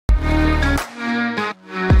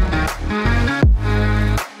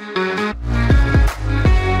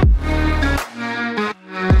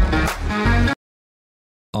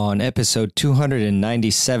On episode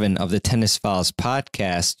 297 of the Tennis Files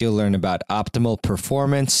podcast, you'll learn about optimal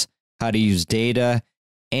performance, how to use data,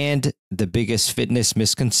 and the biggest fitness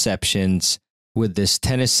misconceptions with this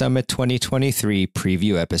Tennis Summit 2023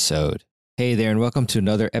 preview episode. Hey there, and welcome to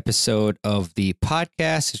another episode of the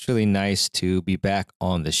podcast. It's really nice to be back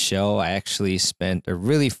on the show. I actually spent a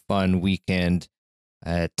really fun weekend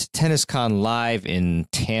at TennisCon Live in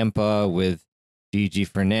Tampa with Gigi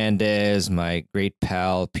Fernandez, my great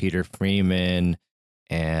pal Peter Freeman,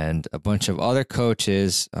 and a bunch of other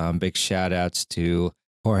coaches. Big shout outs to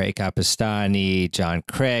Jorge Capistani, John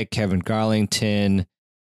Craig, Kevin Garlington,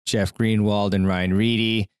 Jeff Greenwald, and Ryan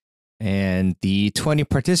Reedy, and the 20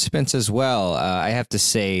 participants as well. I have to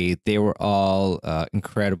say they were all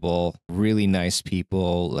incredible, really nice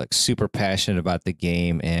people, like super passionate about the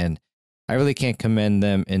game, and I really can't commend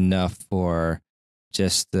them enough for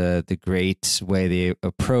just the great way they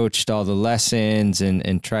approached all the lessons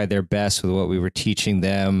and tried their best with what we were teaching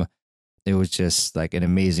them. It was just like an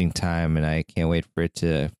amazing time, and I can't wait for it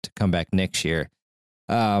to come back next year.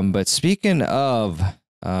 But speaking of,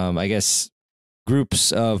 I guess,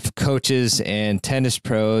 groups of coaches and tennis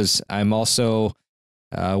pros, I'm also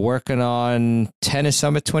working on Tennis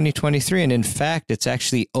Summit 2023. And in fact, it's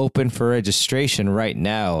actually open for registration right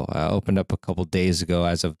now. Opened up a couple days ago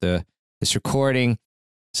as of this recording.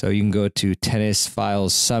 So you can go to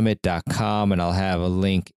tennisfilessummit.com and I'll have a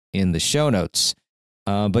link in the show notes.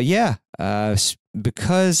 But yeah,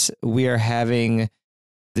 because we are having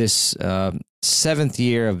this seventh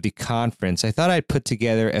year of the conference, I thought I'd put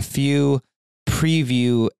together a few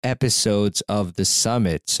preview episodes of the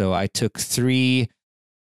summit. So I took three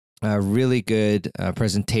really good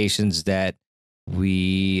presentations that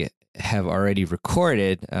we have already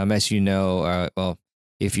recorded. As you know,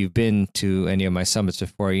 if you've been to any of my summits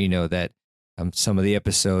before, you know that some of the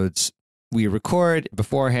episodes we record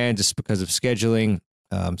beforehand just because of scheduling.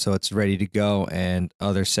 So it's ready to go, and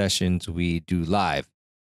other sessions we do live.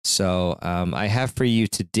 So I have for you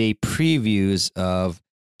today previews of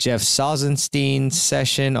Jeff Salzenstein's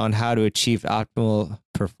session on how to achieve optimal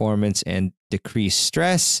performance and decrease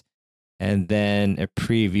stress, and then a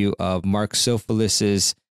preview of Marc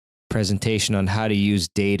Sophoulis' presentation on how to use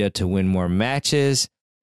data to win more matches,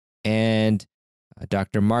 and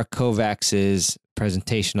Dr. Marc Kovacs'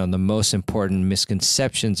 presentation on the most important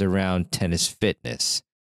misconceptions around tennis fitness.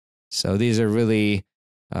 So these are really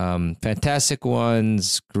fantastic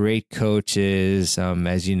ones, great coaches.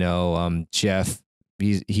 As you know, Jeff,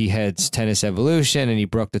 he heads Tennis Evolution, and he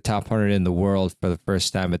broke the top 100 in the world for the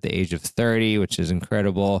first time at the age of 30, which is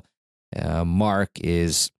incredible. Marc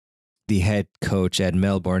is the head coach at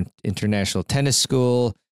Melbourne International Tennis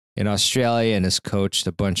School in Australia and has coached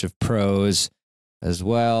a bunch of pros as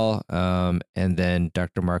well. And then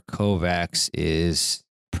Dr. Marc Kovacs is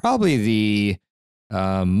probably the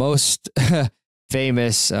most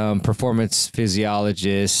famous performance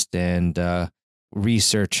physiologist and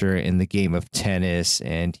researcher in the game of tennis,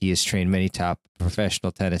 and he has trained many top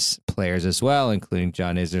professional tennis players as well, including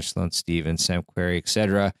John Isner, Sloane Stephens, Sam Querrey,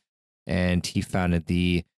 etc. And he founded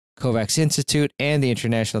the Kovacs Institute and the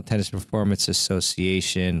International Tennis Performance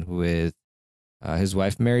Association with his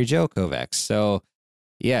wife, Mary Jo Kovacs. So,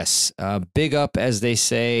 yes, big up, as they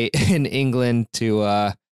say in England,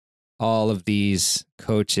 to all of these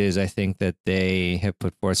coaches. I think that they have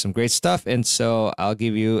put forth some great stuff. And so I'll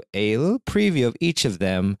give you a little preview of each of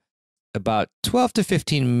them, about 12 to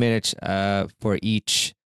 15 minutes for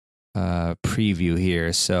each preview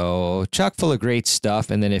here. So chock full of great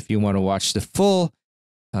stuff. And then if you want to watch the full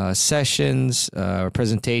sessions or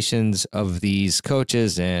presentations of these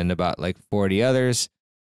coaches and about like 40 others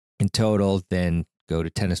in total, then go to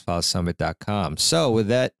tennisfilesummit.com. So with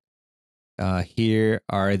that, here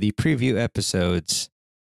are the preview episodes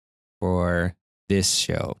for this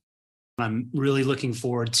show. I'm really looking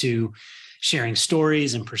forward to sharing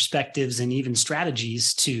stories and perspectives and even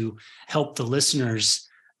strategies to help the listeners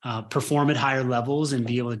perform at higher levels and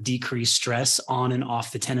be able to decrease stress on and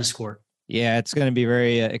off the tennis court. Yeah, it's going to be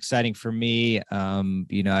very exciting for me.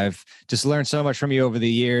 I've just learned so much from you over the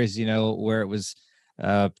years, where it was,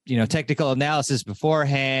 technical analysis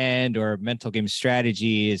beforehand or mental game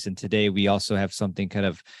strategies. And today we also have something kind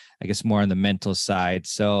of, I guess, more on the mental side.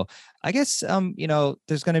 So I guess,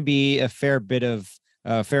 there's going to be a fair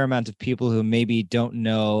amount of people who maybe don't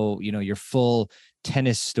know, your full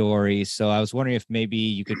tennis story. So I was wondering if maybe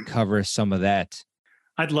you could cover some of that.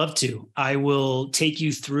 I'd love to. I will take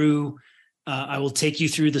you through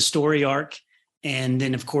the story arc, and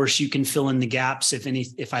then of course you can fill in the gaps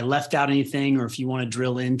if I left out anything or if you want to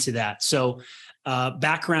drill into that. So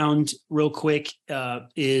background real quick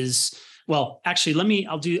is Well, actually, you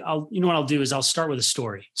know what I'll do is I'll start with a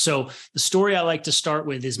story. So the story I like to start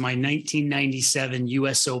with is my 1997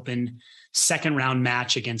 US Open second round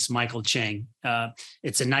match against Michael Chang.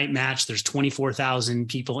 It's a night match. There's 24,000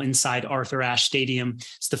 people inside Arthur Ashe Stadium.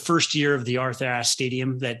 It's the first year of the Arthur Ashe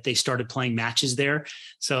Stadium that they started playing matches there.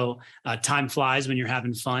 So time flies when you're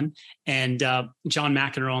having fun. And John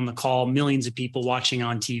McEnroe on the call, millions of people watching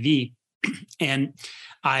on TV. And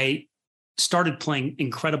I started playing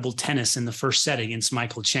incredible tennis in the first set against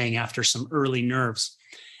Michael Chang after some early nerves.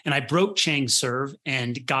 And I broke Chang's serve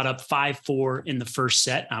and got up 5-4 in the first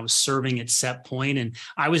set. I was serving at set point, and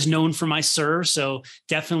I was known for my serve. So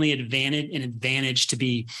definitely an advantage to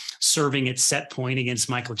be serving at set point against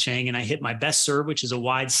Michael Chang. And I hit my best serve, which is a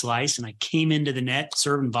wide slice. And I came into the net,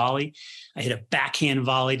 serve and volley. I hit a backhand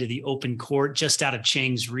volley to the open court just out of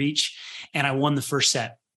Chang's reach. And I won the first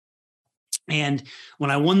set. And when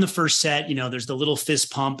I won the first set, there's the little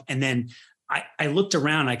fist pump. And then I looked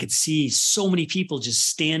around, I could see so many people just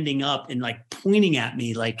standing up and like pointing at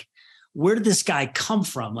me, like, where did this guy come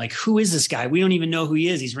from? Like, who is this guy? We don't even know who he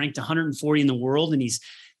is. He's ranked 140 in the world and he's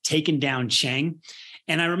taken down Chang.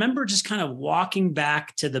 And I remember just kind of walking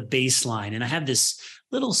back to the baseline, and I had this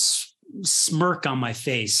little smirk on my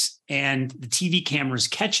face, and the TV cameras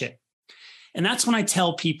catch it. And that's when I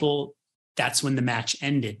tell people that's when the match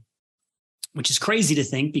ended, which is crazy to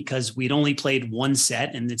think because we'd only played one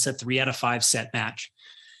set and it's a 3 out of 5 set match.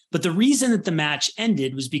 But the reason that the match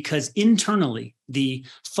ended was because internally, the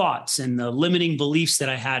thoughts and the limiting beliefs that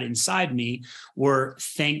I had inside me were,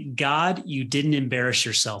 thank God you didn't embarrass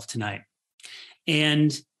yourself tonight.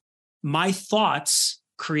 And my thoughts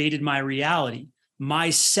created my reality. My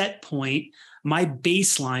set point, my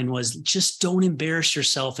baseline was, just don't embarrass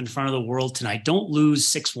yourself in front of the world tonight. Don't lose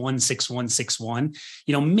 6-1, 6-1,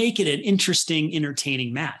 6-1. Make it an interesting,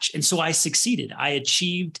 entertaining match. And so I succeeded. I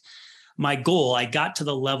achieved my goal. I got to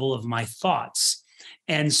the level of my thoughts.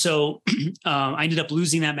 And so I ended up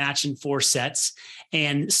losing that match in 4 sets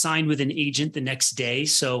and signed with an agent the next day.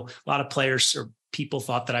 So a lot of players or people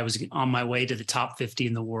thought that I was on my way to the top 50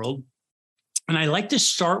 in the world. And I like to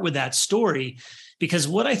start with that story because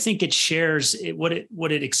what I think it shares, what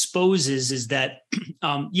it exposes is that,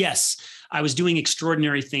 yes, I was doing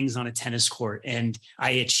extraordinary things on a tennis court and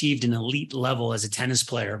I achieved an elite level as a tennis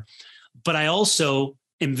player, but I also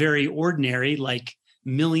am very ordinary, like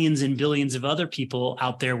millions and billions of other people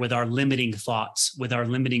out there with our limiting thoughts, with our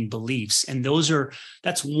limiting beliefs. And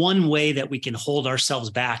that's one way that we can hold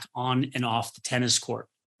ourselves back on and off the tennis court.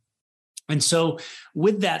 And so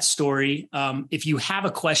with that story, if you have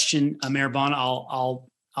a question, Mehrban,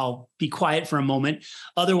 I'll be quiet for a moment.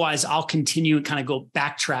 Otherwise, I'll continue and kind of go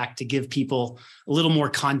backtrack to give people a little more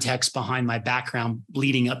context behind my background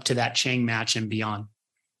leading up to that Chang match and beyond.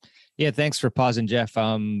 Yeah, thanks for pausing, Jeff.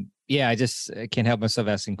 I just can't help myself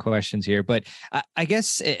asking questions here, but I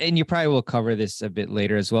guess, and you probably will cover this a bit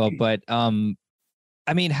later as well, but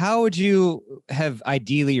how would you have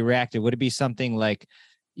ideally reacted? Would it be something like,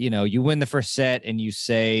 you win the first set and you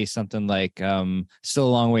say something like, still a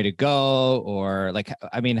long way to go? Or like,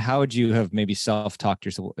 how would you have maybe self-talked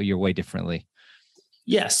your way differently?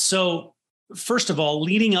 Yes. So first of all,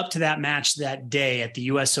 leading up to that match that day at the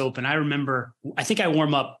US Open, I think I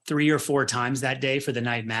warm up 3 or 4 times that day for the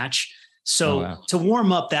night match. So To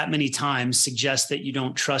warm up that many times suggests that you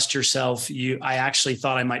don't trust yourself. I actually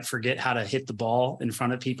thought I might forget how to hit the ball in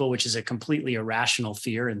front of people, which is a completely irrational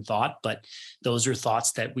fear and thought, but those are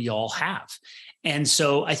thoughts that we all have. And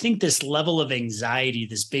so I think this level of anxiety,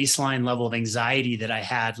 this baseline level of anxiety that I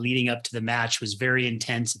had leading up to the match was very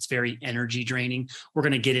intense. It's very energy draining. We're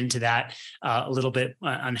going to get into that a little bit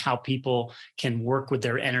on how people can work with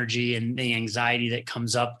their energy and the anxiety that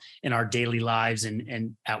comes up in our daily lives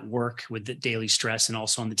and at work with the daily stress and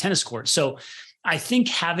also on the tennis court. So I think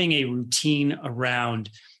having a routine around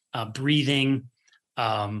breathing,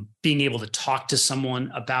 being able to talk to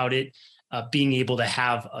someone about it, being able to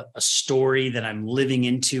have a story that I'm living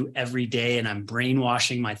into every day, and I'm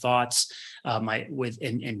brainwashing my thoughts,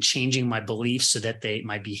 and changing my beliefs so that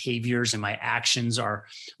my behaviors and my actions are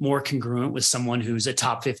more congruent with someone who's a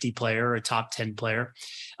top 50 player or a top 10 player.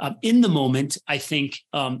 In the moment, I think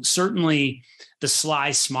certainly the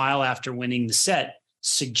sly smile after winning the set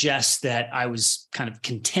suggests that I was kind of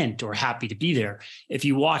content or happy to be there. If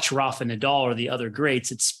you watch Rafa Nadal or the other greats,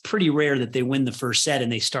 it's pretty rare that they win the first set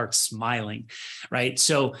and they start smiling, right?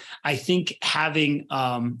 So I think having,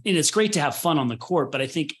 and it's great to have fun on the court, but I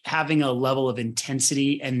think having a level of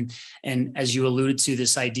intensity and as you alluded to,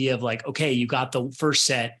 this idea of like, okay, you got the first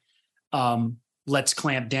set, let's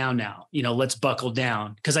clamp down now, let's buckle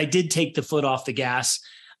down. Because I did take the foot off the gas.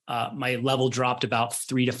 My level dropped about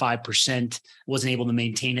 3 to 5%, wasn't able to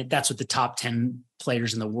maintain it. That's what the top 10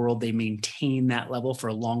 players in the world, they maintain that level for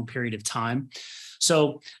a long period of time.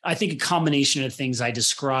 So I think a combination of things I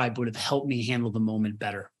described would have helped me handle the moment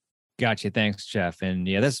better. Gotcha. Thanks, Jeff. And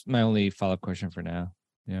yeah, that's my only follow-up question for now.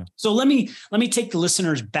 Yeah. So let me take the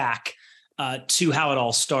listeners back to how it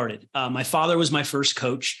all started. My father was my first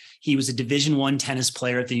coach. He was a Division I tennis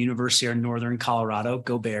player at the University of Northern Colorado.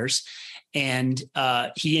 Go Bears. And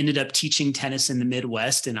he ended up teaching tennis in the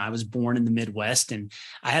Midwest, and I was born in the Midwest. And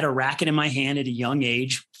I had a racket in my hand at a young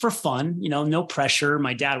age for fun, no pressure.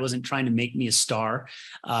 My dad wasn't trying to make me a star,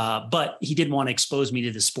 but he did want to expose me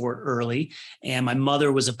to the sport early. And my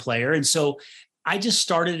mother was a player. And so I just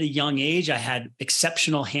started at a young age. I had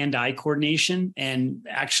exceptional hand-eye coordination and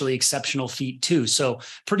actually exceptional feet too. So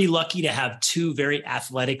pretty lucky to have two very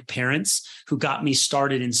athletic parents who got me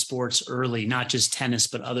started in sports early, not just tennis,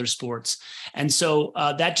 but other sports. And so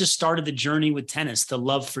that just started the journey with tennis, the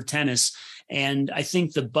love for tennis. And I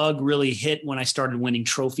think the bug really hit when I started winning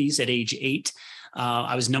trophies at age 8.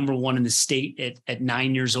 I was number 1 in the state at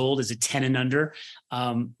 9 years old as a 10 and under.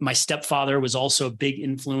 My stepfather was also a big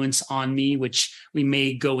influence on me, which we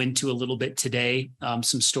may go into a little bit today,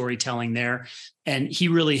 some storytelling there. And he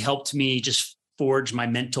really helped me just forge my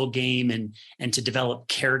mental game and to develop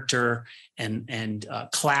character and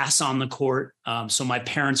class on the court. So my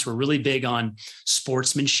parents were really big on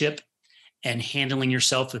sportsmanship and handling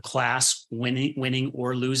yourself with class, winning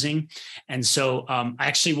or losing. And so I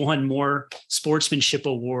actually won more sportsmanship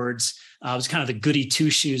awards. I was kind of the goody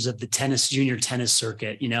two-shoes of the junior tennis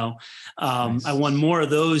circuit. Nice. I won more of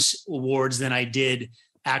those awards than I did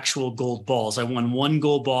actual gold balls. I won 1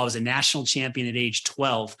 gold ball. I was a national champion at age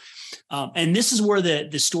 12. And this is where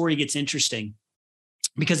the story gets interesting,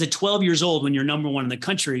 because at 12 years old, when you're number 1 in the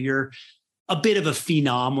country, you're a bit of a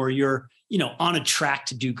phenom, or you're on a track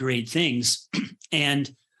to do great things. And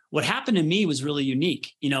what happened to me was really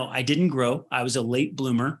unique. I didn't grow. I was a late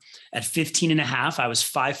bloomer. At 15 and a half, I was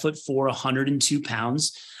 5'4", 102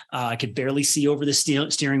 pounds. I could barely see over the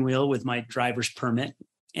steering wheel with my driver's permit.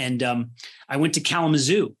 And I went to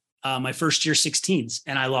Kalamazoo, my first year 16s,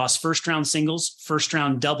 and I lost first round singles, first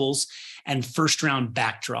round doubles, and first round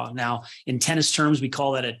back draw. Now, in tennis terms, we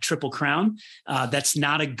call that a triple crown. That's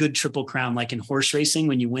not a good triple crown like in horse racing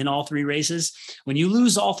when you win all 3 races. When you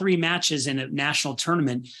lose all 3 matches in a national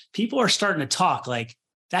tournament, people are starting to talk like,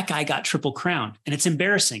 that guy got triple crown. And it's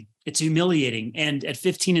embarrassing. It's humiliating. And at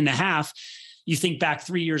 15 and a half, you think back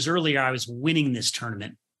 3 years earlier, I was winning this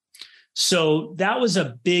tournament. So that was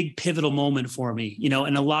a big pivotal moment for me,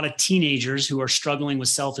 and a lot of teenagers who are struggling with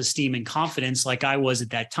self-esteem and confidence like I was at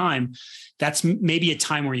that time. That's maybe a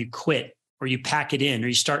time where you quit or you pack it in or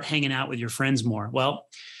you start hanging out with your friends more. Well,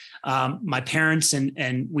 my parents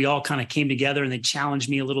and we all kind of came together and they challenged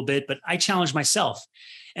me a little bit, but I challenged myself.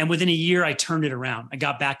 And within a year, I turned it around. I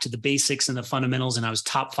got back to the basics and the fundamentals, and I was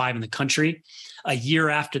top 5 in the country. A year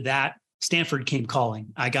after that, Stanford came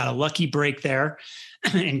calling. I got a lucky break there,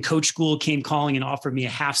 and Coach Gould came calling and offered me a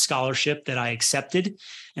half scholarship that I accepted.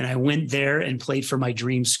 And I went there and played for my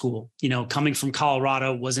dream school. Coming from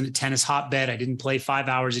Colorado, wasn't a tennis hotbed. I didn't play 5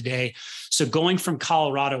 hours a day. So going from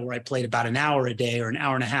Colorado, where I played about an hour a day or an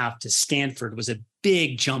hour and a half, to Stanford was a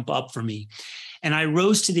big jump up for me. And I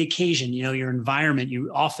rose to the occasion. Your environment,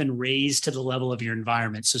 you often raise to the level of your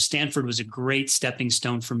environment. So Stanford was a great stepping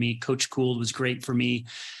stone for me. Coach Gould was great for me,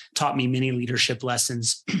 taught me many leadership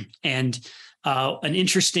lessons. And an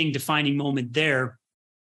interesting defining moment there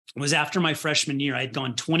was after my freshman year. I had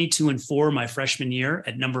gone 22-4 my freshman year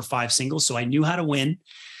at number 5 singles. So I knew how to win,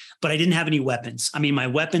 but I didn't have any weapons. I mean, my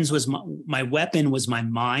weapon was my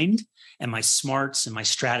mind and my smarts and my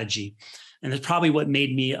strategy. And that's probably what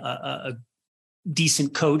made me a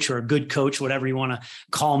decent coach, or a good coach, whatever you want to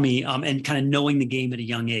call me, and kind of knowing the game at a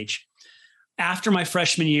young age. After my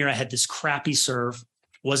freshman year, I had this crappy serve,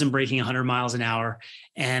 wasn't breaking 100 miles an hour.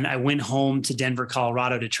 And I went home to Denver,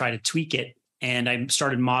 Colorado to try to tweak it. And I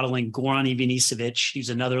started modeling Goran Ivanisevic. He's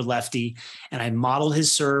another lefty. And I modeled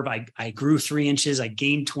his serve. I grew 3 inches. I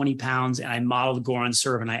gained 20 pounds. And I modeled Goran's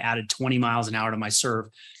serve. And I added 20 miles an hour to my serve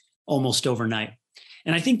almost overnight.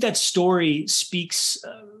 And I think that story speaks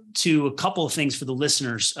to a couple of things for the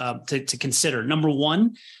listeners to consider. Number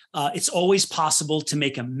one, it's always possible to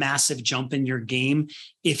make a massive jump in your game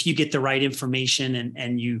if you get the right information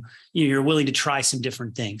and you're willing to try some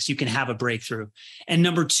different things. You can have a breakthrough. And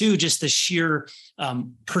number two, just the sheer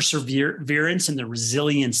perseverance and the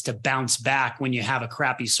resilience to bounce back when you have a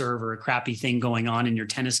crappy serve or a crappy thing going on in your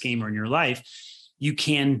tennis game or in your life. You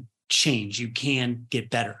can change. You can get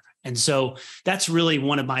better. And so that's really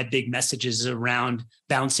one of my big messages around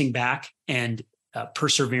bouncing back and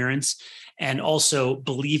perseverance, and also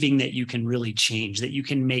believing that you can really change, that you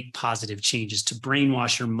can make positive changes, to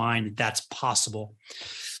brainwash your mind that that's possible.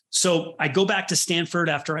 So I go back to Stanford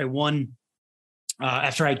after I won,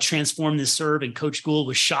 after I transformed this serve, and Coach Gould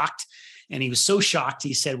was shocked. And he was so shocked,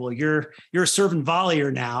 he said, well, you're a serve and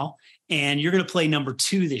volleyer now, and you're going to play number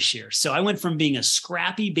 2 this year. So I went from being a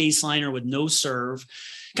scrappy baseliner with no serve,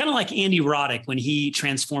 kind of like Andy Roddick when he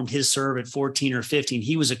transformed his serve at 14 or 15.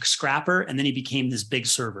 He was a scrapper, and then he became this big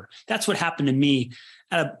server. That's what happened to me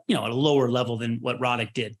at a lower level than what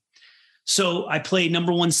Roddick did. So I played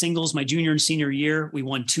number 1 singles my junior and senior year. We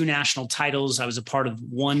won 2 national titles. I was a part of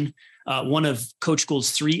one of Coach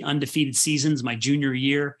Gould's 3 undefeated seasons my junior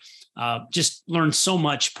year. Just learned so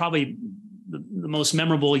much. Probably the most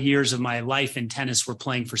memorable years of my life in tennis were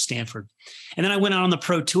playing for Stanford. And then I went out on the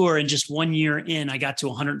pro tour, and just 1 year in, I got to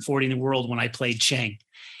 140 in the world when I played Chang.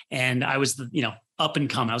 And I was up and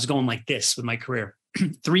coming. I was going like this with my career.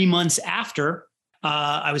 3 months after,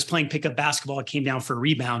 I was playing pickup basketball. I came down for a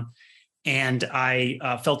rebound, and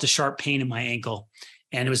I felt a sharp pain in my ankle,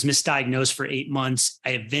 and it was misdiagnosed for 8 months.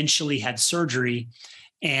 I eventually had surgery,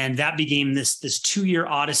 and that became this 2-year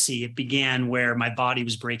odyssey. It began where my body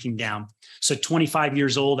was breaking down. So 25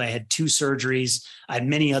 years old, I had 2 surgeries. I had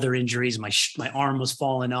many other injuries. My arm was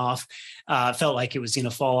falling off. Felt like it was going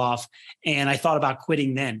to fall off. And I thought about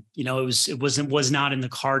quitting then. It was not in the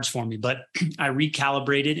cards for me, but I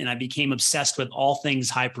recalibrated, and I became obsessed with all things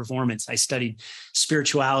high performance. I studied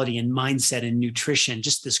spirituality and mindset and nutrition,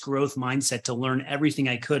 just this growth mindset to learn everything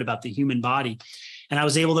I could about the human body. And I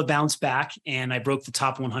was able to bounce back, and I broke the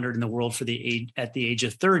top 100 in the world at the age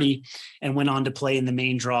of 30, and went on to play in the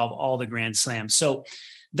main draw of all the Grand Slams. So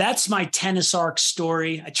that's my tennis arc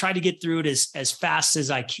story. I tried to get through it as fast as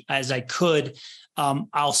I could.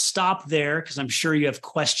 I'll stop there because I'm sure you have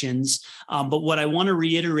questions. But what I want to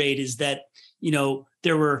reiterate is that,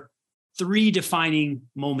 there were 3 defining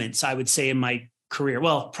moments, I would say, in my career.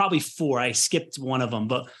 Well, probably 4. I skipped one of them,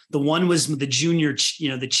 but the one was the junior,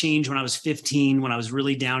 the change when I was 15, when I was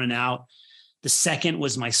really down and out. The second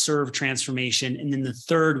was my serve transformation. And then the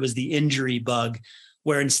third was the injury bug,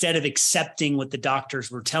 where instead of accepting what the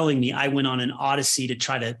doctors were telling me, I went on an odyssey to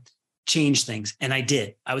try to change things. And I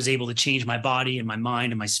did. I was able to change my body and my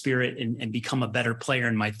mind and my spirit and become a better player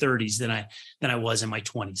in my 30s than I was in my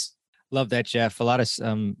 20s. Love that, Jeff. A lot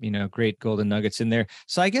of, great golden nuggets in there.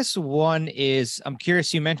 So I guess one is, I'm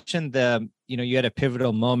curious, you mentioned you had a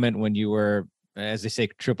pivotal moment when you were, as they say,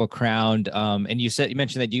 triple crowned. And you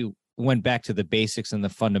mentioned that you went back to the basics and the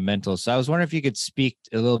fundamentals. So I was wondering if you could speak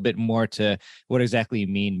a little bit more to what exactly you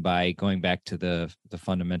mean by going back to the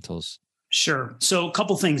fundamentals. Sure. So a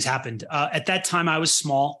couple things happened. At that time, I was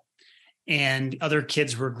small, and other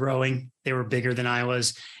kids were growing. They were bigger than I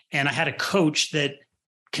was. And I had a coach that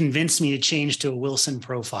convinced me to change to a Wilson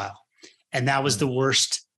profile. And that was the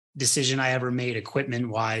worst decision I ever made equipment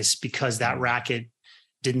wise, because that racket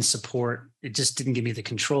it just didn't give me the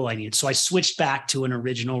control I needed. So I switched back to an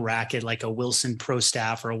original racket, like a Wilson Pro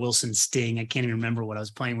Staff or a Wilson Sting. I can't even remember what I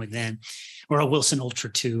was playing with then, or a Wilson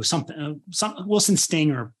Ultra 2, some Wilson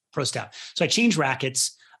Sting or Pro Staff. So I changed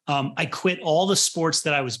rackets. I quit all the sports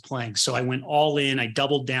that I was playing. So I went all in. I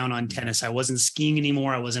doubled down on tennis. I wasn't skiing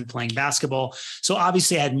anymore. I wasn't playing basketball. So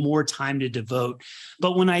obviously I had more time to devote.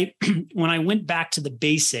 But when I went back to the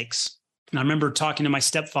basics, and I remember talking to my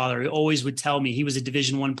stepfather, he always would tell me, he was a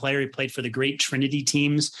Division I player. He played for the great Trinity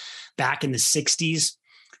teams back in the 60s.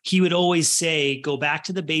 He would always say, go back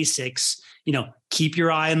to the basics, keep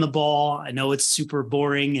your eye on the ball. I know it's super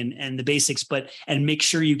boring and the basics, and make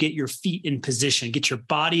sure you get your feet in position, get your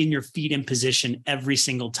body and your feet in position every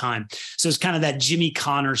single time. So it's kind of that Jimmy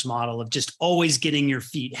Connors model of just always getting your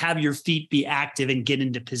feet, have your feet be active and get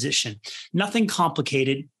into position. Nothing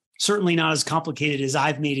complicated, certainly not as complicated as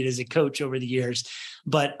I've made it as a coach over the years.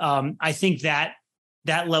 But I think that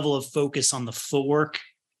level of focus on the footwork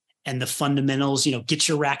and the fundamentals, get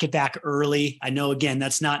your racket back early. I know, again,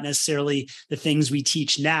 that's not necessarily the things we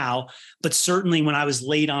teach now, but certainly when I was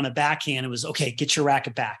late on a backhand, it was, okay, get your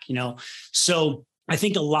racket back, So I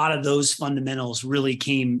think a lot of those fundamentals really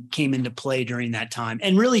came into play during that time,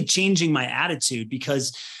 and really changing my attitude,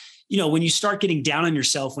 because, when you start getting down on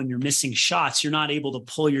yourself, when you're missing shots, you're not able to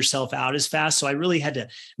pull yourself out as fast. So I really had to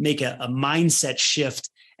make a mindset shift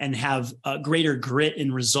and have a greater grit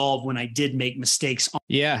and resolve when I did make mistakes.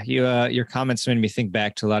 Yeah, your comments made me think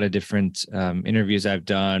back to a lot of different interviews I've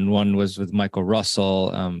done. One was with Michael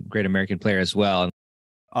Russell, great American player as well.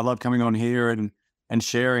 I love coming on here and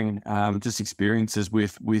sharing just experiences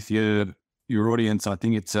with your audience. I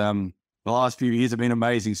think it's the last few years have been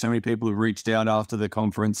amazing. So many people have reached out after the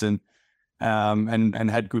conference and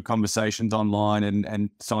and had good conversations online and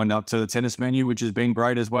signed up to the tennis menu, which has been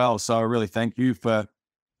great as well. So I really thank you for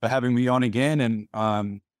having me on again.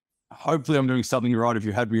 And hopefully I'm doing something right if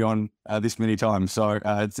you had me on this many times. So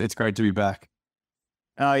it's great to be back.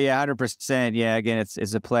 Oh yeah, 100%. Yeah, again,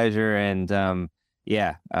 it's a pleasure, and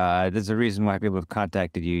there's a reason why people have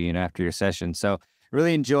contacted you, after your session. So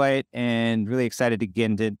really enjoy it, and really excited to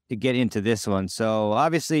get into this one. So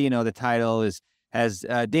obviously, the title has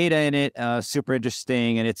data in it, super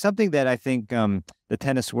interesting, and it's something that I think the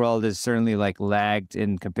tennis world is certainly like lagged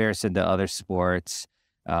in comparison to other sports,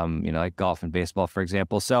 like golf and baseball, for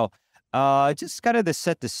example. So just kind of to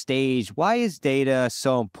set the stage, why is data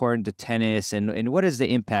so important to tennis, and what is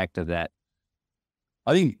the impact of that?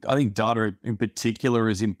 I think data in particular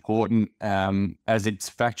is important as it's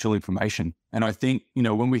factual information. And I think,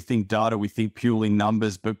 when we think data, we think purely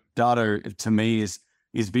numbers, but data to me is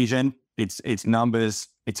vision. It's numbers,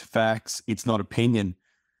 it's facts, it's not opinion.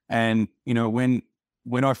 And, when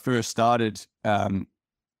I first started, I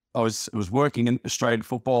was working in Australian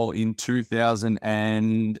football in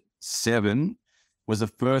 2007 was the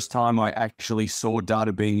first time I actually saw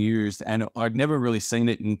data being used. And I'd never really seen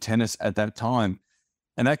it in tennis at that time.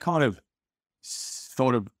 And that kind of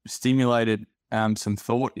sort of stimulated some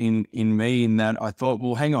thought in me, in that I thought,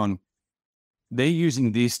 well, hang on, they're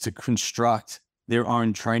using this to construct their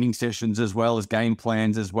own training sessions, as well as game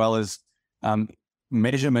plans, as well as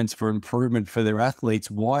measurements for improvement for their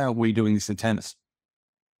athletes. Why aren't we doing this in tennis?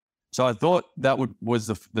 So I thought that was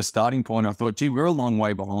the starting point. I thought, gee, we're a long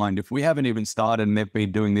way behind. If we haven't even started and they've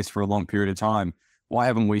been doing this for a long period of time, why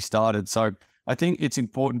haven't we started? So I think it's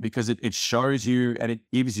important because it shows you, and it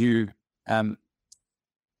gives you,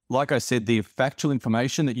 like I said, the factual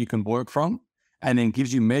information that you can work from, and then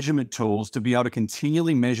gives you measurement tools to be able to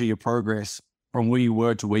continually measure your progress from where you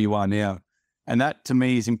were to where you are now. And that to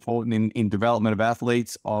me is important in development of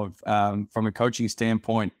athletes, from a coaching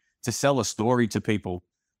standpoint, to sell a story to people.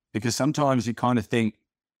 Because sometimes you kind of think,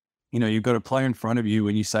 you've got a player in front of you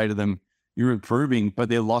and you say to them, you're improving, but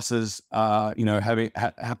their losses are,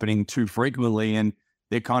 happening too frequently. And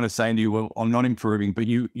they're kind of saying to you, well, I'm not improving, but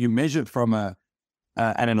you measure from an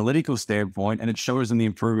analytical standpoint, and it shows them the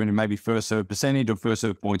improvement in maybe first serve percentage or first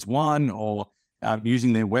serve points won, or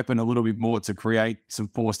using their weapon a little bit more to create some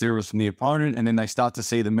forced errors from the opponent. And then they start to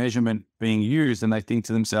see the measurement being used, and they think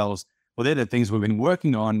to themselves, well, they're the things we've been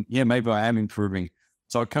working on. Yeah, maybe I am improving.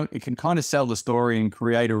 So it can kind of sell the story and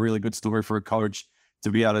create a really good story for a coach to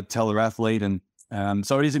be able to tell their athlete. And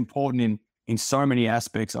so it is important in so many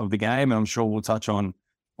aspects of the game. And I'm sure we'll touch on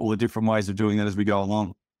all the different ways of doing that as we go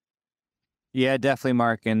along. Yeah, definitely,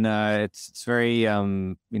 Mark. And it's very,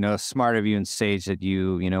 smart of you and sage that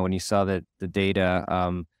you, when you saw the data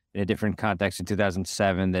in a different context in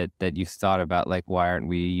 2007, that you thought about, like, why aren't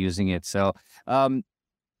we using it? So,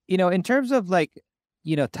 in terms of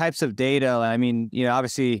types of data, I mean,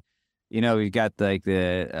 obviously, we got like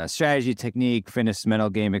the strategy, technique, fitness, mental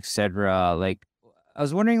game, etc. Like, I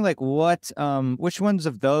was wondering, like, which ones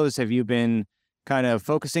of those have you been kind of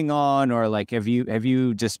focusing on, or like, have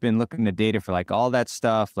you just been looking at data for like all that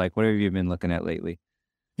stuff? Like, what have you been looking at lately?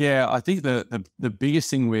 Yeah, I think the biggest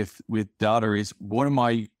thing with data is, what am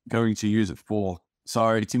I going to use it for? So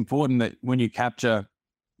it's important that when you capture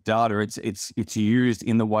data, it's used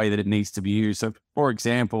in the way that it needs to be used. So, for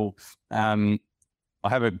example, I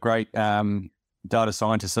have a great data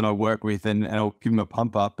scientist that I work with, and I'll give him a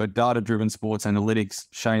pump up. But data-driven sports analytics,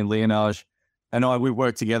 Shane Leonage, and we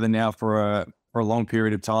worked together now for a long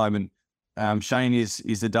period of time. And Shane is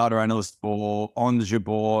the data analyst for Ons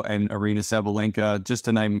Jabeur and Arena Sabalenka, just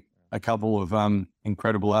to name a couple of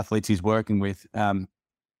incredible athletes he's working with. And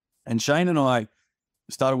Shane and I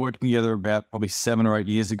started working together about probably 7 or 8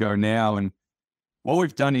 years ago now. And what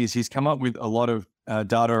we've done is he's come up with a lot of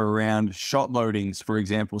data around shot loadings, for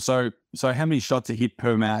example. So how many shots are hit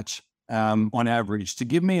per match on average, to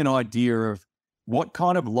give me an idea of what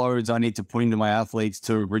kind of loads I need to put into my athletes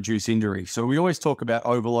to reduce injury. So we always talk about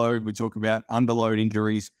overload, we talk about underload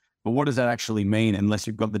injuries, but what does that actually mean unless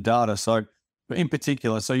you've got the data? So in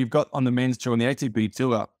particular, so you've got on the men's tour, on the ATP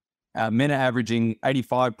tour, men are averaging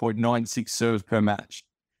 85.96 serves per match.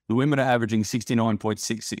 The women are averaging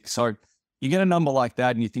 69.66. So you get a number like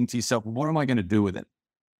that and you think to yourself, well, what am I going to do with it?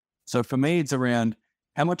 So for me, it's around,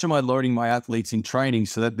 how much am I loading my athletes in training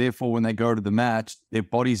so that therefore when they go to the match, their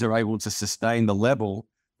bodies are able to sustain the level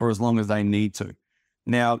for as long as they need to.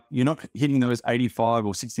 Now, you're not hitting those 85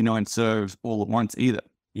 or 69 serves all at once either.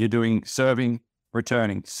 You're doing serving,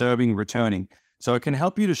 returning, serving, returning. So it can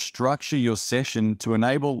help you to structure your session to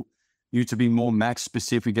enable you to be more match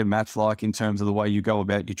specific and match like in terms of the way you go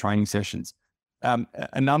about your training sessions.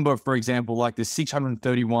 a number, for example, like the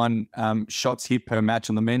 631 shots hit per match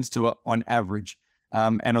on the men's tour on average,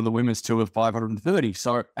 and on the women's tour, 530.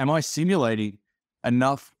 So am I simulating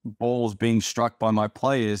enough balls being struck by my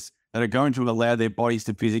players that are going to allow their bodies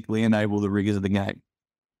to physically enable the rigors of the game?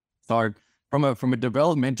 So from a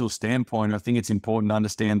developmental standpoint, I think it's important to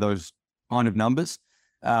understand those kind of numbers.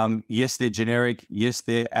 Yes, they're generic. Yes,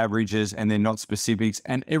 they're averages, and they're not specifics.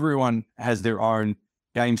 And everyone has their own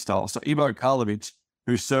game style. So Ivo Karlovic,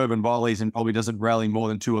 who serve and volleys and probably doesn't rally more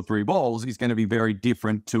than 2 or 3 balls, is going to be very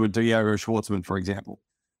different to a Diego Schwartzman, for example.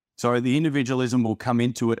 So the individualism will come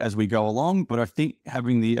into it as we go along, but I think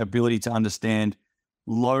having the ability to understand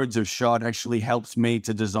loads of shot actually helps me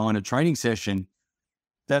to design a training session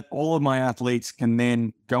that all of my athletes can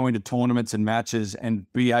then go into tournaments and matches and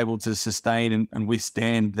be able to sustain and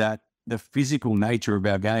withstand that, the physical nature of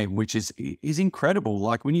our game, which is incredible.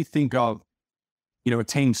 Like when you think of, a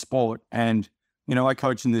team sport, and, I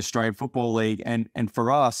coach in the Australian Football League, and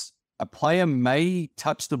for us, a player may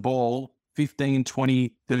touch the ball 15,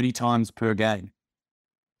 20, 30 times per game.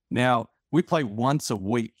 Now, we play once a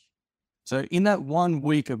week. So in that 1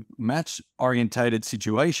 week of match-orientated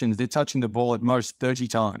situations, they're touching the ball at most 30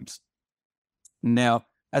 times. Now,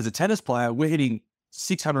 as a tennis player, we're hitting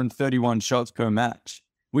 631 shots per match.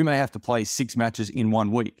 We may have to play 6 matches in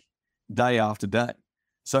 1 week, day after day.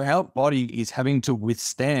 So our body is having to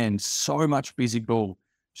withstand so much physical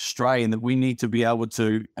strain that we need to be able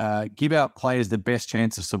to give our players the best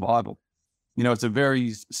chance of survival. It's a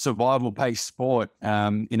very survival-based sport,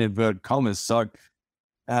 in inverted commas. So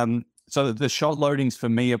the shot loadings for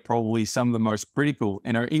me are probably some of the most critical,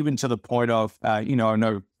 and are even to the point of, I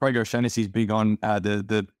know Craig O'Shaughnessy is big on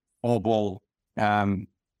the all-ball kind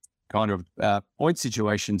of point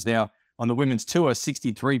situations. Now, on the women's tour,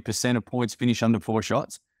 63% of points finish under 4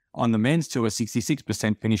 shots. On the men's tour,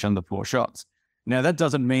 66% finish under 4 shots. Now, that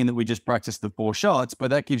doesn't mean that we just practice the 4 shots,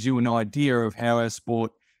 but that gives you an idea of how our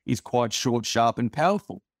sport is quite short, sharp, and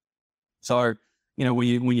powerful. So,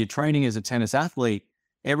 when you're training as a tennis athlete,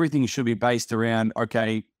 everything should be based around,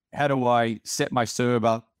 okay, how do I set my serve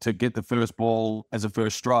up to get the first ball as a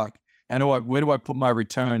first strike? Where do I put my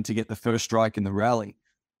return to get the first strike in the rally?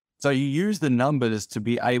 So you use the numbers to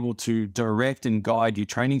be able to direct and guide your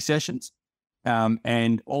training sessions,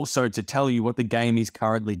 and also to tell you what the game is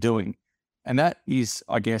currently doing. And that is,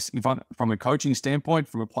 I guess, from a coaching standpoint,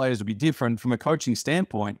 from a players will be different. From a coaching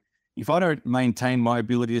standpoint, if I don't maintain my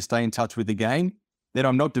ability to stay in touch with the game, then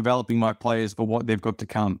I'm not developing my players for what they've got to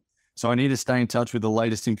come. So I need to stay in touch with the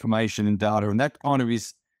latest information and data. And that kind of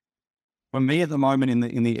is, for me at the moment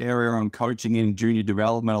in the area I'm coaching in junior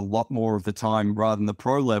development a lot more of the time rather than the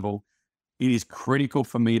pro level, it is critical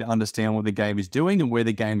for me to understand what the game is doing and where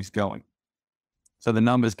the game is going. So the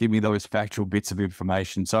numbers give me those factual bits of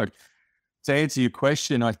information. So to answer your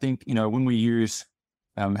question, I think, when we use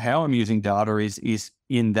how I'm using data is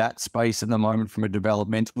in that space at the moment from a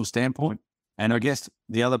developmental standpoint. And I guess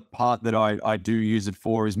the other part that I do use it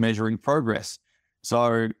for is measuring progress.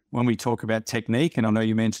 So when we talk about technique, and I know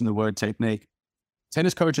you mentioned the word technique,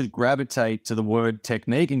 tennis coaches gravitate to the word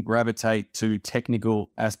technique and gravitate to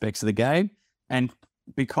technical aspects of the game. And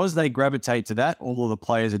because they gravitate to that, all of the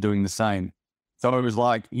players are doing the same. So it was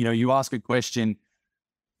like, you ask a question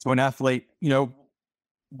to an athlete,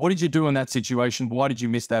 what did you do in that situation? Why did you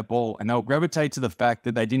miss that ball? And they'll gravitate to the fact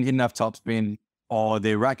that they didn't hit enough topspin, or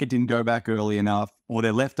their racket didn't go back early enough, or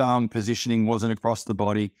their left arm positioning wasn't across the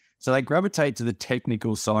body. So they gravitate to the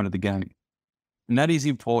technical side of the game. And that is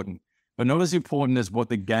important, but not as important as what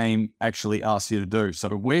the game actually asks you to do. So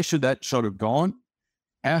where should that shot have gone?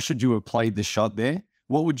 How should you have played the shot there?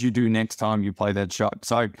 What would you do next time you play that shot?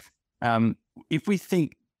 So if we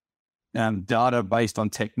think data based on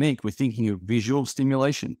technique, we're thinking of visual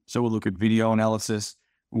stimulation. So we'll look at video analysis,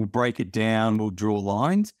 we'll break it down, we'll draw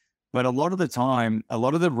lines. But a lot of the time, a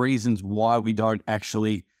lot of the reasons why we don't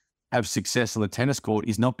actually have success on the tennis court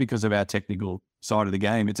is not because of our technical side of the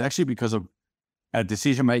game. It's actually because of our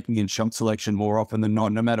decision-making and shot selection more often than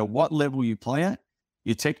not. No matter what level you play at,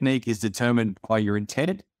 your technique is determined by your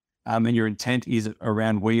intent. And your intent is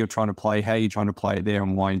around where you're trying to play, how you're trying to play it there,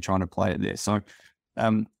 and why you're trying to play it there. So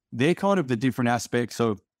they're kind of the different aspects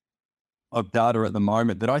of data at the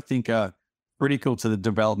moment that I think are critical to the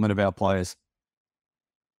development of our players.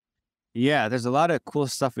 Yeah, there's a lot of cool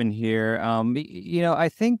stuff in here. I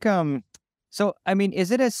think, so, I mean,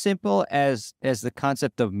 is it as simple as the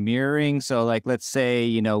concept of mirroring? So like, let's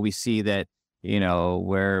say, we see that,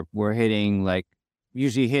 we're hitting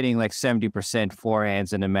usually hitting 70%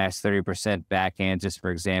 forehands in a match, 30% backhands, just for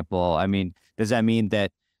example. I mean, does that mean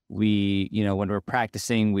that we, when we're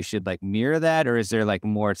practicing, we should like mirror that, or is there like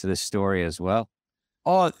more to the story as well?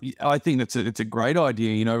 Oh, I think it's a great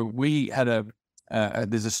idea. We had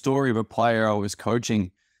there's a story of a player I was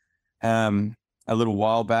coaching a little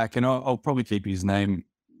while back, and I'll probably keep his name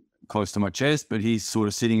close to my chest, but he's sort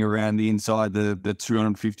of sitting around the inside the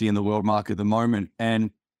 250 in the world market at the moment.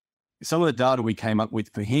 And some of the data we came up with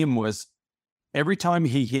for him was every time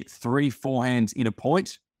he hit 3 forehands in a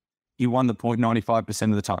point, he won the point 95%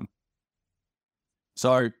 of the time.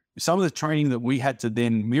 So some of the training that we had to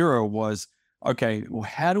then mirror was, okay, well,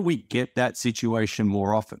 how do we get that situation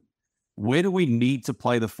more often? Where do we need to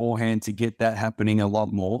play the forehand to get that happening a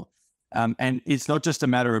lot more? And it's not just a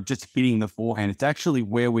matter of just hitting the forehand. It's actually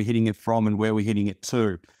where we're hitting it from and where we're hitting it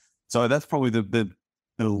to. So that's probably the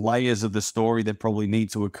layers of the story that probably need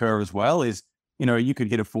to occur as well is, you could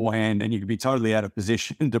hit a forehand and you could be totally out of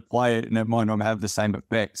position to play it and it might not have the same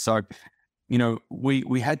effect. So,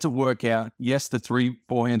 we had to work out, yes, the 3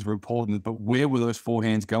 forehands were important, but where were those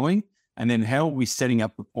forehands going? And then how are we setting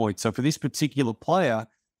up the point? So for this particular player,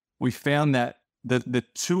 we found that the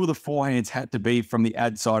 2 of the forehands had to be from the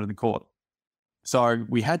ad side of the court. So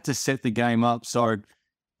we had to set the game up. So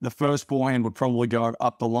the first forehand would probably go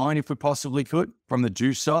up the line if we possibly could from the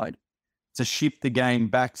juice side to shift the game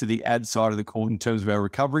back to the ad side of the court in terms of our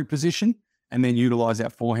recovery position, and then utilize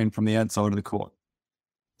that forehand from the ad side of the court.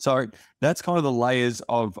 So that's kind of the layers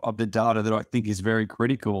of the data that I think is very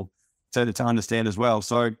critical to understand as well.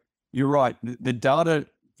 So you're right. The data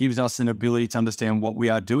gives us an ability to understand what we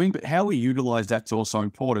are doing, but how we utilize that's also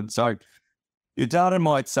important. So your data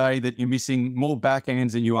might say that you're missing more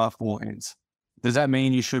backhands than you are forehands. Does that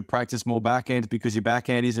mean you should practice more backhands because your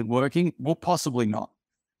backhand isn't working? Well, possibly not.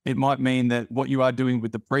 It might mean that what you are doing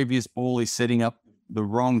with the previous ball is setting up the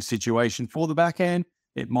wrong situation for the backhand.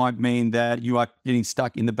 It might mean that you are getting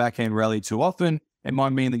stuck in the backhand rally too often. It might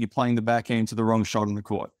mean that you're playing the backhand to the wrong shot on the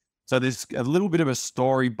court. So there's a little bit of a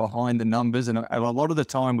story behind the numbers. And a lot of the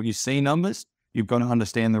time when you see numbers, you've got to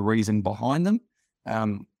understand the reason behind them.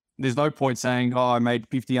 There's no point saying, I made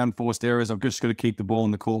 50 unforced errors. I've just got to keep the ball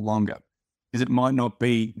in the court longer. Because it might not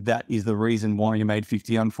be that is the reason why you made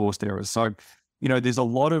 50 unforced errors. So, there's a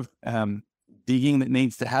lot of digging that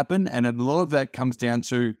needs to happen. And a lot of that comes down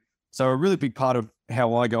to, so a really big part of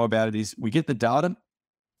how I go about it is we get the data,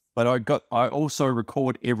 but I also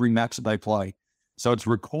record every match that they play. So it's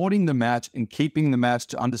recording the match and keeping the match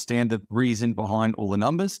to understand the reason behind all the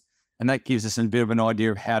numbers. And that gives us a bit of an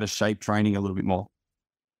idea of how to shape training a little bit more.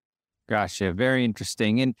 Gotcha. Very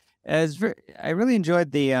interesting. And I really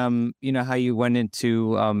enjoyed the, how you went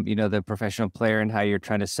into, the professional player and how you're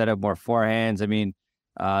trying to set up more forehands. I mean,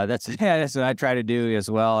 that's what I try to do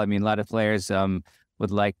as well. I mean, a lot of players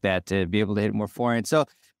would like that, to be able to hit more forehands. So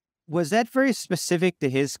was that very specific to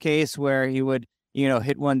his case where he would,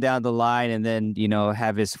 hit one down the line and then,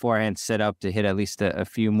 have his forehand set up to hit at least a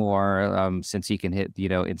few more, since he can hit,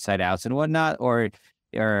 inside outs and whatnot? Or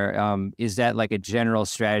is that like a general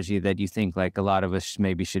strategy that you think like a lot of us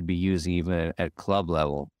maybe should be using even at club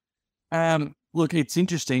level? Look, it's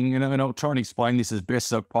interesting, and I'll try and explain this as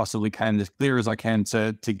best as I possibly can, as clear as I can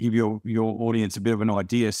to give your audience a bit of an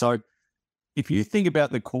idea. So if you think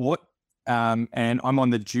about the court, and I'm on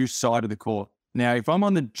the juice side of the court. Now, if I'm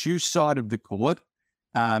on the juice side of the court,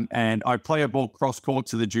 and I play a ball cross court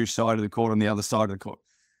to the juice side of the court on the other side of the court,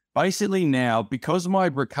 basically now, because my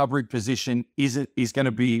recovery position is going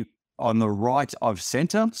to be on the right of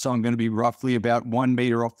center, so I'm going to be roughly about 1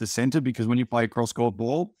 meter off the center, because when you play a cross court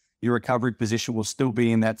ball, your recovery position will still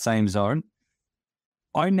be in that same zone.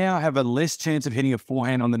 I now have a less chance of hitting a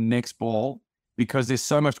forehand on the next ball because there's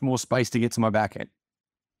so much more space to get to my backhand.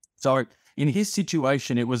 So in his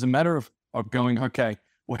situation, it was a matter of going, okay,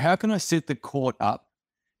 well, how can I set the court up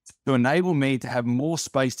to enable me to have more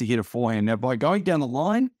space to hit a forehand? Now, by going down the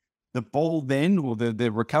line, the ball then, or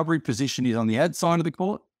the recovery position is on the ad side of the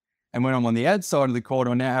court. And when I'm on the ad side of the court,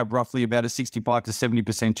 I now have roughly about a 65 to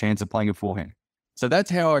 70% chance of playing a forehand. So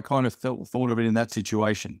that's how I kind of thought of it in that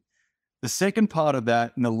situation. The second part of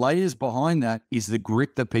that and the layers behind that is the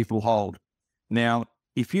grip that people hold. Now,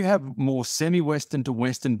 if you have more semi-Western to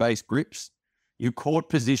Western based grips, your court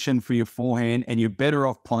position for your forehand, and you're better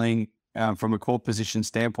off playing from a court position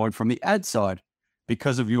standpoint from the ad side,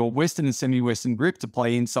 because of your Western and semi-Western grip to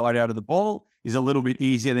play inside out of the ball is a little bit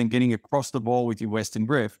easier than getting across the ball with your Western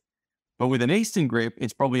grip. But with an Eastern grip,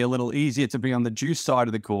 it's probably a little easier to be on the juice side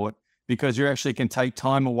of the court, because you actually can take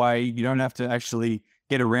time away. You don't have to actually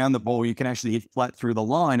get around the ball. You can actually hit flat through the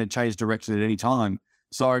line and change direction at any time.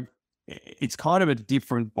 So it's kind of a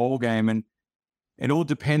different ball game, and it all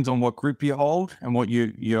depends on what grip you hold and what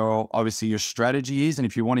your obviously your strategy is. And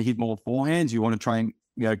if you want to hit more forehands, you want to try and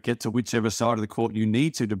get to whichever side of the court you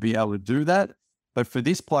need to be able to do that. But for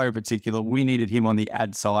this player in particular, we needed him on the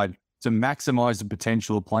ad side to maximize the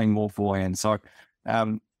potential of playing more forehand. So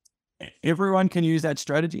everyone can use that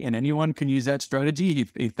strategy, and anyone can use that strategy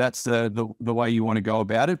if that's the way you want to go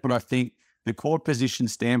about it. But I think the court position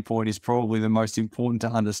standpoint is probably the most important to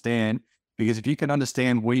understand, because if you can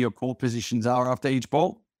understand where your court positions are after each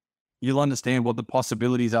ball, you'll understand what the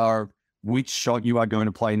possibilities are of which shot you are going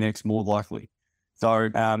to play next more likely. So,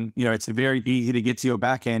 it's very easy to get to your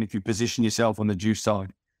backhand if you position yourself on the deuce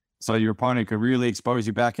side. So your opponent can really expose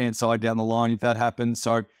your backhand side down the line if that happens.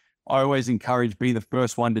 So I always encourage, be the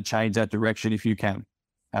first one to change that direction if you can.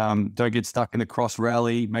 Don't get stuck in the cross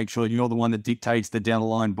rally. Make sure you're the one that dictates the down the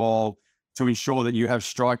line ball to ensure that you have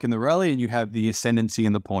strike in the rally and you have the ascendancy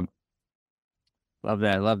in the point. Love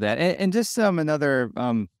that. Love that. And just another,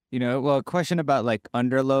 a question about like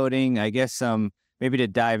underloading, I guess, maybe to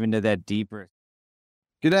dive into that deeper.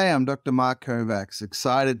 G'day, I'm Dr. Marc Kovacs,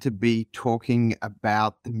 excited to be talking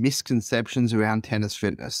about the misconceptions around tennis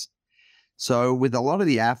fitness. So with a lot of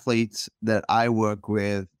the athletes that I work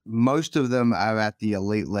with, most of them are at the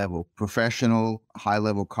elite level, professional,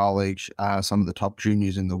 high-level college, some of the top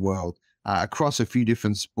juniors in the world, across a few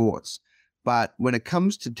different sports. But when it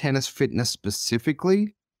comes to tennis fitness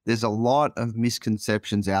specifically, there's a lot of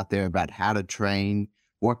misconceptions out there about how to train,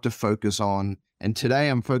 what to focus on. And today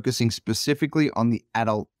I'm focusing specifically on the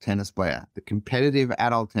adult tennis player, the competitive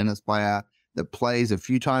adult tennis player that plays a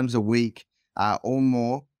few times a week or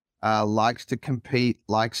more, likes to compete,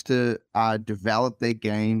 likes to develop their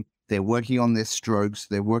game. They're working on their strokes,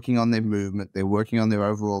 they're working on their movement, they're working on their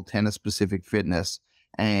overall tennis-specific fitness.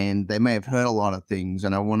 And they may have heard a lot of things.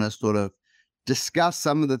 And I want to sort of discuss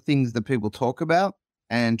some of the things that people talk about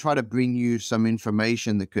and try to bring you some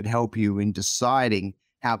information that could help you in deciding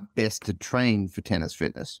how best to train for tennis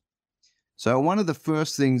fitness. So one of the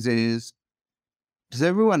first things is, does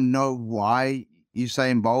everyone know why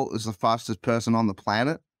Usain Bolt is the fastest person on the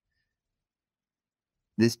planet?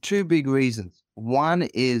 There's two big reasons. One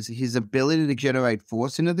is his ability to generate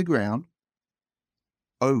force into the ground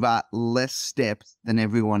over less steps than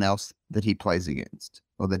everyone else that he plays against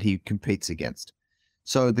or that he competes against.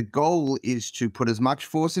 So the goal is to put as much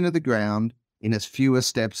force into the ground in as fewer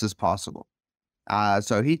steps as possible.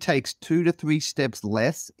 So he takes 2 to 3 steps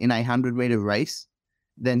less in a 100-meter race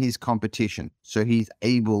than his competition. So he's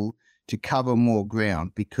able to cover more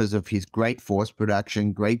ground because of his great force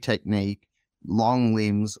production, great technique, long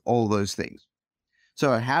limbs, all those things.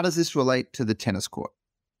 So how does this relate to the tennis court?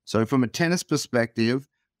 So from a tennis perspective,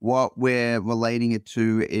 what we're relating it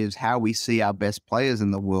to is how we see our best players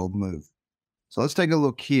in the world move. So let's take a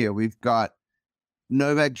look here. We've got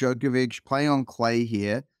Novak Djokovic playing on clay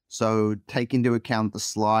here. So take into account the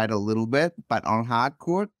slide a little bit, but on hard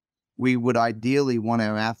court, we would ideally want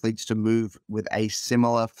our athletes to move with a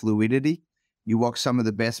similar fluidity. You watch some of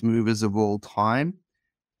the best movers of all time.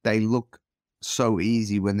 They look so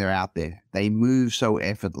easy when they're out there. They move so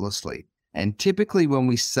effortlessly. And typically when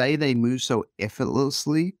we say they move so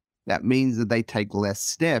effortlessly, that means that they take less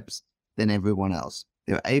steps than everyone else.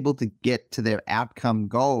 They're able to get to their outcome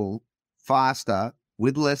goal faster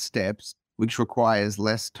with less steps, which requires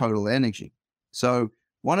less total energy. So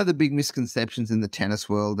one of the big misconceptions in the tennis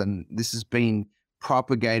world, and this has been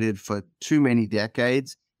propagated for too many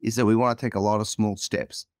decades, is that we want to take a lot of small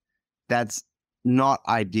steps. That's not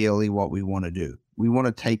ideally what we want to do. We want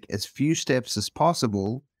to take as few steps as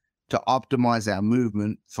possible to optimize our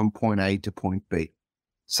movement from point A to point B.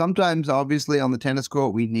 Sometimes, obviously, on the tennis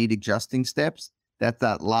court, we need adjusting steps. That's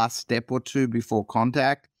that last step or two before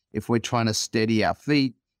contact. If we're trying to steady our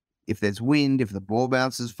feet, if there's wind, if the ball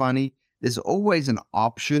bounces funny, there's always an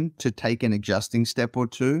option to take an adjusting step or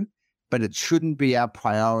two, but it shouldn't be our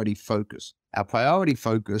priority focus. Our priority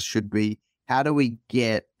focus should be, how do we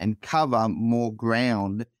get and cover more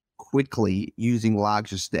ground quickly using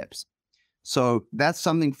larger steps? So that's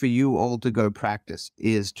something for you all to go practice,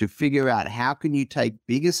 is to figure out how can you take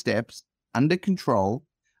bigger steps under control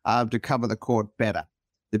to cover the court better.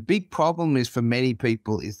 The big problem is for many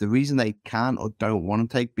people is the reason they can't or don't want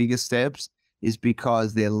to take bigger steps is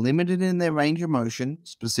because they're limited in their range of motion,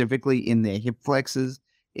 specifically in their hip flexors,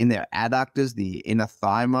 in their adductors, the inner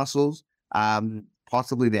thigh muscles,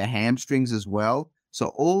 possibly their hamstrings as well. So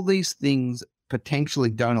all these things potentially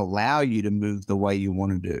don't allow you to move the way you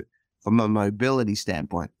want to do from a mobility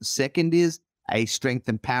standpoint. The second is a strength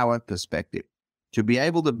and power perspective. To be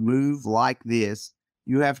able to move like this,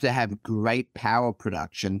 you have to have great power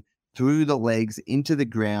production through the legs into the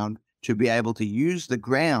ground to be able to use the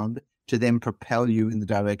ground to then propel you in the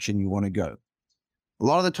direction you want to go. A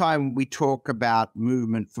lot of the time we talk about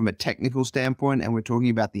movement from a technical standpoint, and we're talking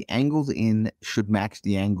about the angles in should match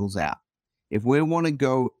the angles out. If we want to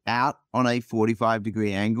go out on a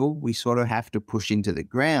 45-degree angle, we sort of have to push into the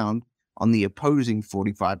ground on the opposing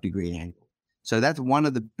 45-degree angle. So that's one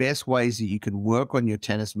of the best ways that you can work on your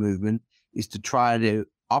tennis movement, is to try to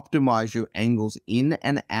optimize your angles in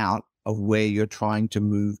and out of where you're trying to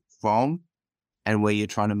move from and where you're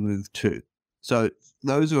trying to move to. So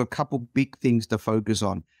those are a couple big things to focus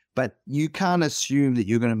on, but you can't assume that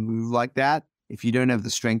you're going to move like that if you don't have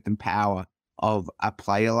the strength and power of a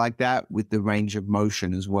player like that with the range of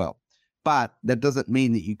motion as well. But that doesn't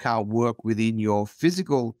mean that you can't work within your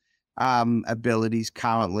physical abilities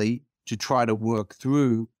currently to try to work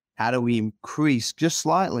through how do we increase just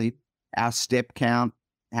slightly our step count,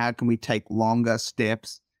 how can we take longer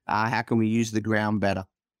steps, how can we use the ground better.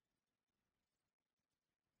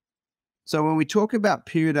 So when we talk about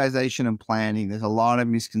periodization and planning, there's a lot of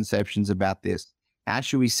misconceptions about this. How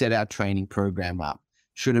should we set our training program up?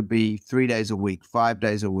 Should it be 3 days a week, 5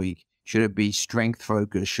 days a week? Should it be strength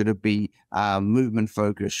focused? Should it be movement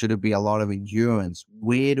focused? Should it be a lot of endurance?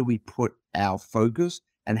 Where do we put our focus,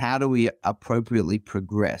 and how do we appropriately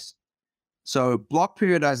progress? So block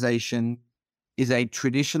periodization is a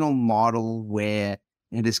traditional model where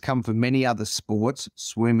it has come from many other sports: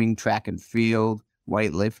 swimming, track and field,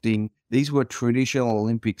 weightlifting. These were traditional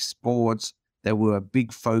Olympic sports that were a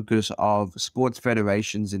big focus of sports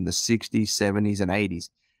federations in the 60s, 70s, and 80s.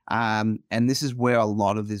 And this is where a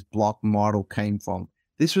lot of this block model came from.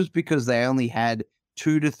 This was because they only had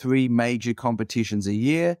 2 to 3 major competitions a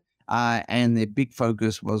year, and their big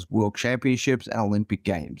focus was World Championships and Olympic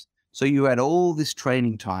Games. So you had all this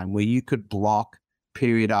training time where you could block,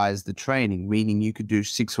 periodize the training, meaning you could do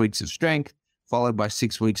 6 weeks of strength, followed by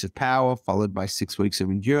 6 weeks of power, followed by 6 weeks of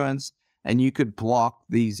endurance, and you could block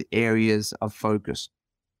these areas of focus.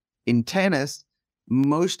 In tennis,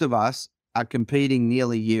 most of us are competing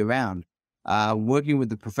nearly year round. Working with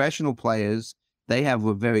the professional players, they have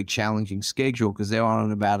a very challenging schedule because they're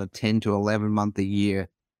on about a 10 to 11 month a year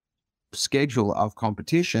schedule of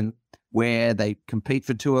competition, where they compete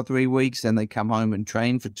for 2 or 3 weeks, then they come home and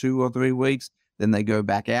train for 2 or 3 weeks, then they go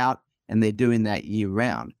back out, and they're doing that year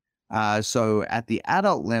round. So at the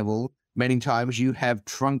adult level, many times you have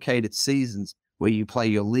truncated seasons where you play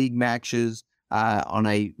your league matches on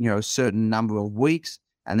a certain number of weeks,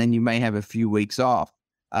 and then you may have a few weeks off.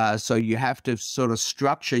 So you have to sort of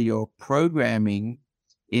structure your programming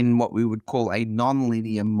in what we would call a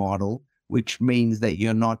non-linear model, which means that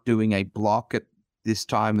you're not doing a block at this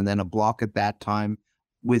time and then a block at that time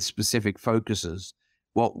with specific focuses.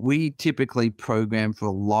 What we typically program for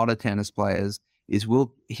a lot of tennis players is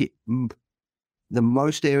we'll hit the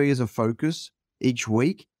most areas of focus each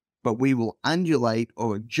week, but we will undulate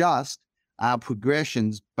or adjust our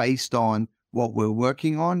progressions based on what we're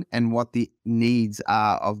working on and what the needs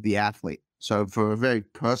are of the athlete. So for a very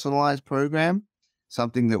personalized program,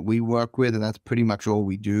 something that we work with, and that's pretty much all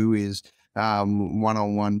we do, is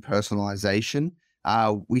one-on-one personalization.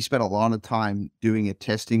 We spend a lot of time doing a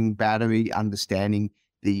testing battery, understanding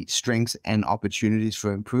the strengths and opportunities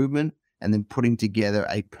for improvement, and then putting together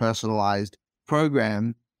a personalized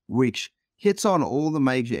program which hits on all the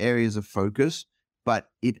major areas of focus,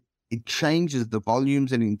 but it changes the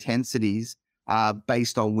volumes and intensities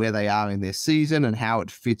based on where they are in their season and how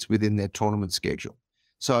it fits within their tournament schedule.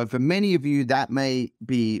 So for many of you, that may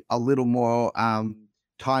be a little more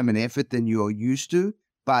time and effort than you're used to,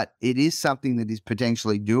 but it is something that is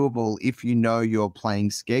potentially doable if you know your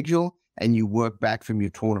playing schedule and you work back from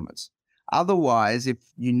your tournaments. Otherwise, if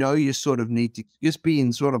you know you sort of need to just be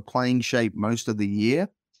in sort of playing shape most of the year,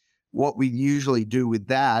 what we usually do with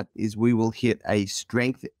that is we will hit a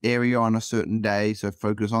strength area on a certain day. So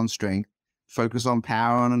focus on strength, focus on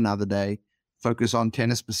power on another day, focus on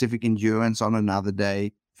tennis-specific endurance on another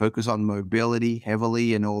day, focus on mobility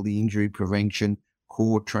heavily and all the injury prevention,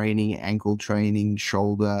 core training, ankle training,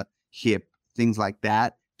 shoulder, hip, things like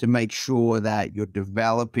that, to make sure that you're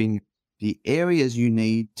developing the areas you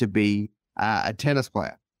need to be a tennis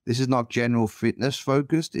player. This is not general fitness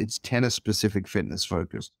focused, it's tennis-specific fitness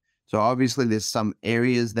focused. So obviously there's some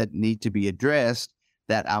areas that need to be addressed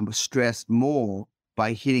that are stressed more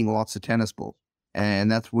by hitting lots of tennis balls. And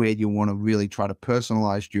that's where you want to really try to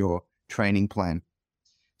personalize your training plan.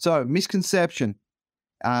 So misconception,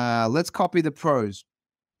 let's copy the pros.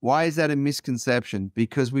 Why is that a misconception?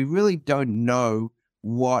 Because we really don't know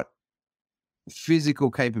what physical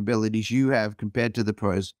capabilities you have compared to the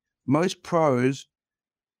pros. Most pros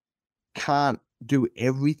can't do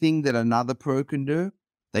everything that another pro can do.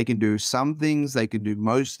 They can do some things, they can do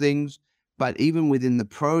most things, But even within the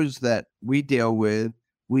pros that we deal with,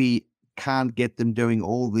 we can't get them doing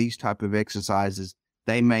all these type of exercises.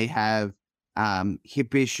 They may have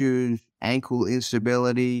hip issues, ankle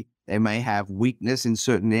instability. They may have weakness in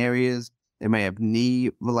certain areas. They may have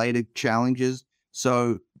knee-related challenges.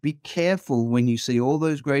 So be careful when you see all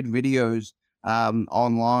those great videos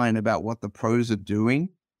online about what the pros are doing.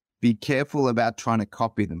 Be careful about trying to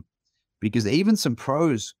copy them, because even some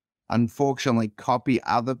pros, unfortunately, copy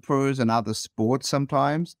other pros and other sports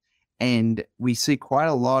sometimes. And we see quite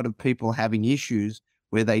a lot of people having issues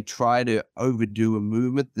where they try to overdo a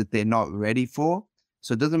movement that they're not ready for.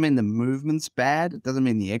 So it doesn't mean the movement's bad. It doesn't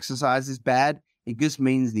mean the exercise is bad. It just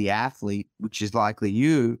means the athlete, which is likely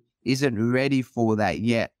you, isn't ready for that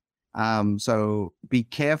yet. So be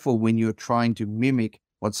careful when you're trying to mimic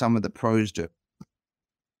what some of the pros do.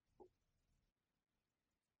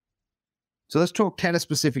 So let's talk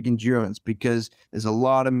tennis-specific endurance, because there's a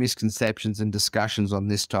lot of misconceptions and discussions on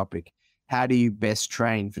this topic. How do you best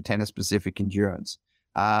train for tennis-specific endurance?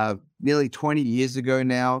 Nearly 20 years ago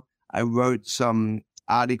now, I wrote some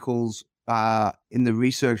articles in the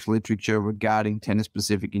research literature regarding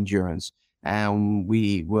tennis-specific endurance. And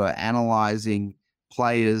we were analyzing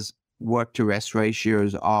players' work-to-rest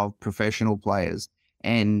ratios of professional players.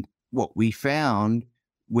 And what we found,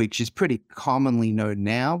 which is pretty commonly known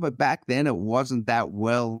now, but back then it wasn't that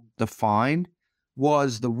well defined,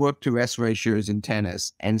 was the work-to-rest ratios in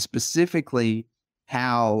tennis, and specifically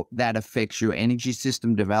how that affects your energy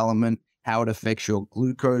system development, how it affects your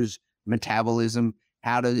glucose metabolism,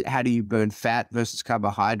 how do you burn fat versus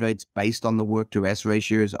carbohydrates based on the work-to-rest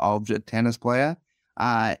ratios of a tennis player.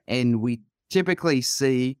 And we typically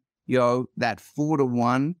see, that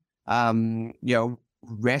 4-to-1,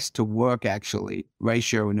 rest to work actually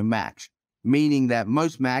ratio in a match, meaning that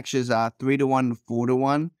most matches are 3-to-1 to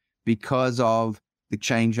 4-to-1 because of the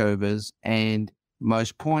changeovers, and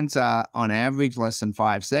most points are on average less than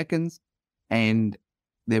 5 seconds, and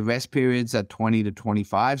their rest periods are 20 to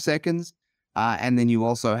 25 seconds. And then you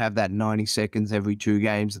also have that 90 seconds every 2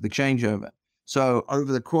 games of the changeover. So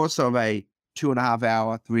over the course of a 2.5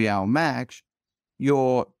 hour, 3-hour match,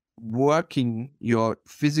 you're working, your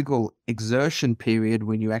physical exertion period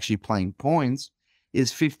when you're actually playing points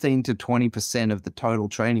is 15 to 20% of the total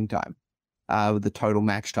training time, the total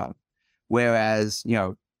match time. Whereas,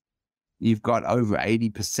 you've got over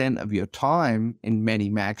 80% of your time in many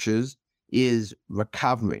matches is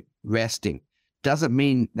recovering, resting. Doesn't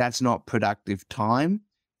mean that's not productive time.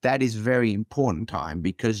 That is very important time,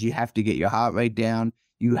 because you have to get your heart rate down.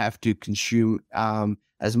 You have to consume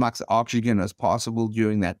as much oxygen as possible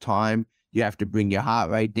during that time. You have to bring your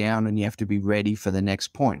heart rate down, and you have to be ready for the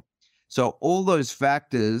next point. So all those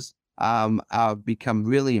factors become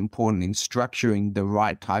really important in structuring the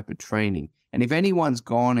right type of training. And if anyone's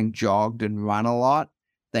gone and jogged and run a lot,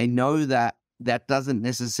 they know that that doesn't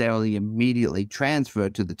necessarily immediately transfer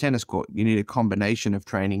to the tennis court. You need a combination of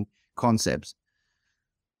training concepts.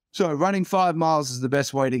 So running 5 miles is the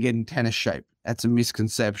best way to get in tennis shape. That's a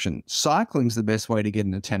misconception. Cycling's the best way to get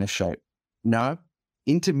into tennis shape. No.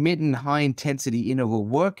 Intermittent high-intensity interval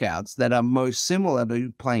workouts that are most similar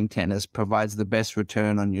to playing tennis provides the best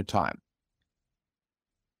return on your time.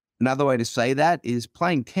 Another way to say that is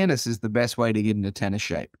playing tennis is the best way to get into tennis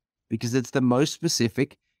shape, because it's the most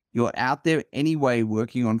specific. You're out there anyway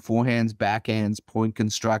working on forehands, backhands, point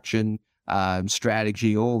construction,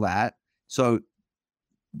 strategy, all that. So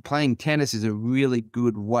playing tennis is a really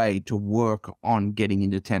good way to work on getting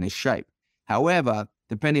into tennis shape. However,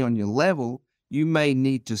 depending on your level, you may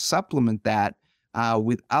need to supplement that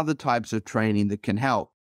with other types of training that can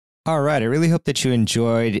help. All right. I really hope that you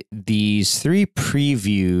enjoyed these 3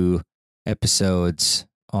 preview episodes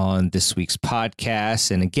on this week's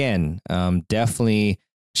podcast. And again, definitely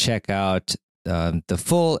check out the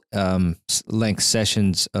full length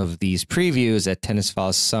sessions of these previews at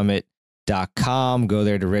tennisfallsummit.com. Go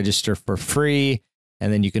there to register for free,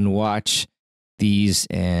 and then you can watch these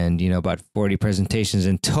and, about 40 presentations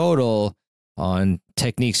in total on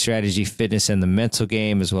technique, strategy, fitness, and the mental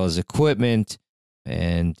game, as well as equipment.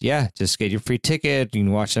 And yeah, just get your free ticket. You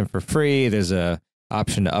can watch them for free. There's a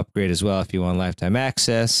option to upgrade as well if you want lifetime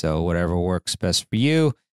access. So whatever works best for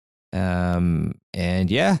you. And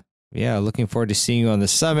yeah, looking forward to seeing you on the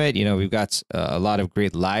summit. We've got a lot of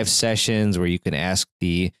great live sessions where you can ask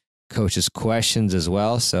the coaches questions as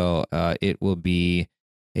well. So it will be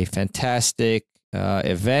a fantastic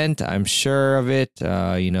event. I'm sure of it.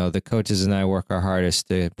 The coaches and I work our hardest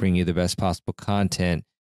to bring you the best possible content.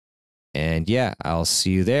 And yeah, I'll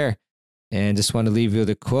see you there. And just want to leave you with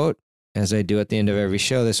a quote, as I do at the end of every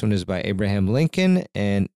show. This one is by Abraham Lincoln.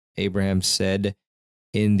 And Abraham said,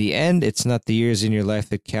 in the end, it's not the years in your life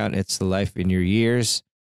that count, it's the life in your years.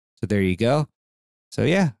 So there you go. So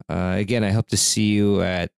yeah, again, I hope to see you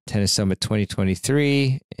at Tennis Summit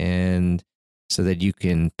 2023, and so that you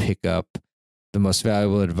can pick up the most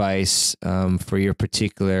valuable advice for your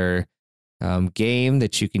particular game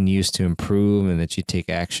that you can use to improve and that you take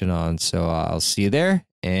action on. So I'll see you there,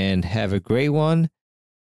 and have a great one,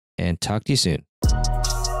 and talk to you soon.